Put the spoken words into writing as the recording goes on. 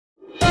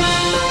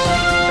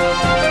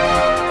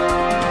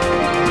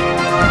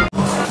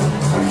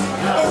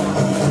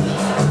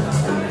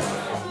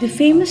The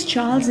famous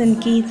Charles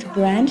 & Keith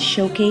brand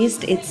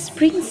showcased its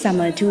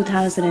Spring-Summer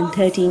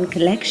 2013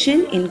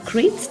 collection in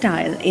great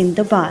style in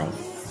Dubai.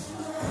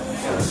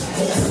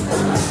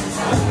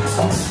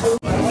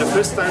 The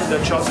first time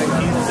that Charles &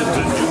 Keith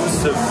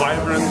introduced a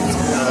vibrant,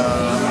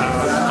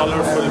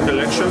 colorful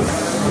collection.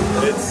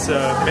 It's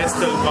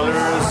pastel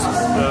colors,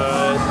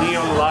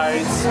 neon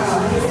lights,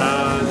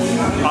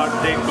 art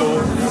deco.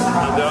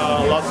 There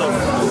are a lot of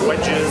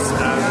wedges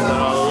and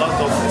a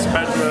lot of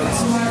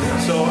exuberance.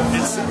 So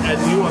it's a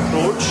new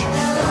approach,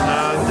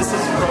 and this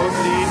is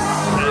probably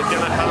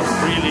gonna help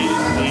really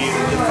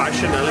the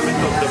fashion element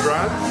of the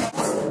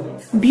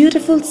brand.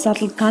 Beautiful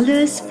subtle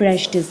colors,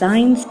 fresh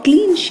designs,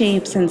 clean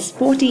shapes and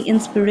sporty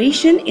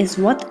inspiration is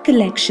what the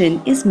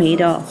collection is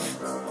made of.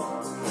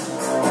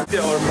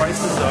 Our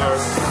prices are,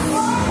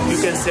 you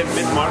can say,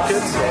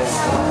 mid-market, so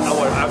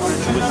our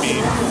average would be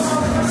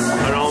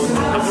around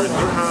 200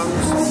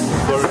 dirhams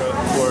for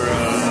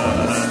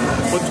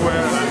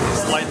footwear and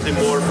slightly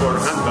more for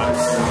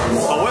handbags.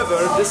 However,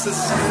 this is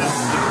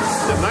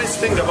the nice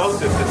thing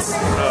about it.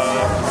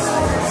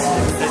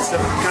 It's a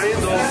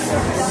kind of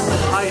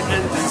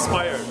high-end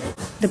inspired.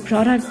 The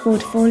product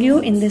portfolio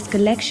in this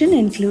collection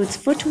includes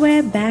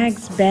footwear,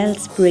 bags,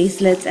 belts,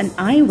 bracelets and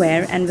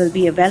eyewear and will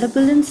be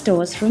available in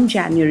stores from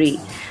January.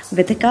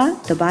 Vitika,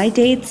 Dubai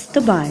Dates,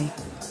 Dubai.